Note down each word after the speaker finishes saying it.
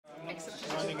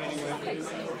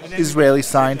Israeli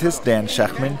scientist Dan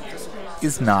Shechtman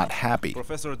is not happy.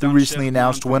 The recently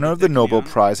announced winner of the Nobel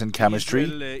Prize in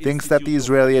Chemistry thinks that the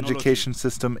Israeli education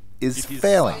system is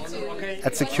failing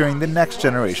at securing the next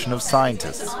generation of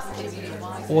scientists.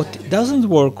 What doesn't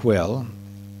work well,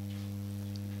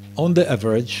 on the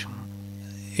average,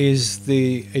 is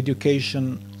the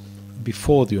education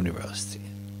before the university.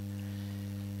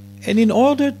 And in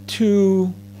order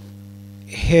to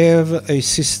have a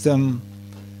system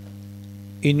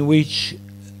in which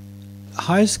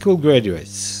high school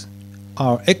graduates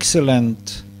are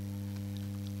excellent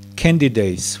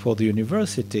candidates for the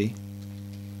university,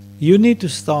 you need to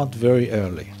start very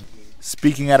early.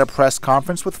 Speaking at a press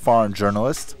conference with foreign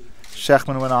journalists,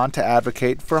 Shechtman went on to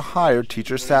advocate for higher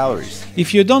teacher salaries.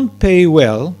 If you don't pay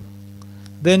well,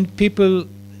 then people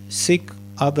seek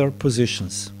other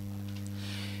positions.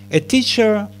 A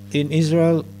teacher in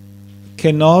Israel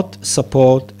cannot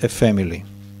support a family.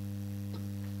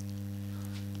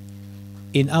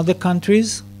 In other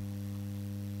countries,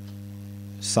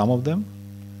 some of them,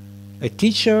 a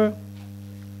teacher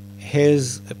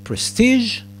has a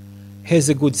prestige, has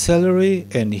a good salary,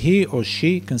 and he or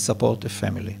she can support a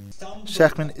family.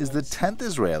 Shechtman is the 10th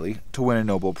Israeli to win a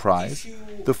Nobel Prize,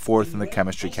 the 4th in the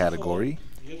chemistry category.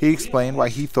 He explained why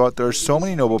he thought there are so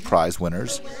many Nobel Prize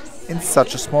winners in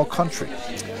such a small country.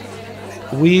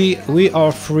 We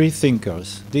are free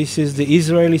thinkers. This is the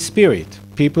Israeli spirit.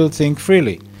 People think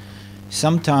freely.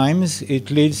 Sometimes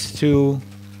it leads to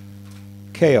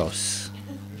chaos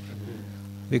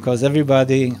because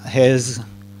everybody has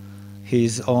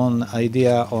his own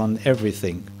idea on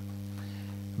everything.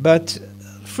 But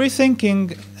free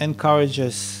thinking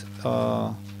encourages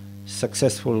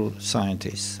successful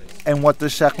scientists. And what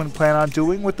does Shechtman plan on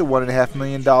doing with the $1.5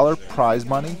 million prize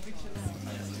money?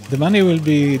 The money will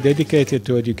be dedicated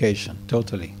to education,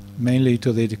 totally, mainly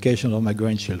to the education of my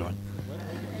grandchildren.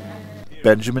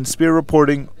 Benjamin Spear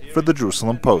reporting for the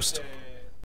Jerusalem Post.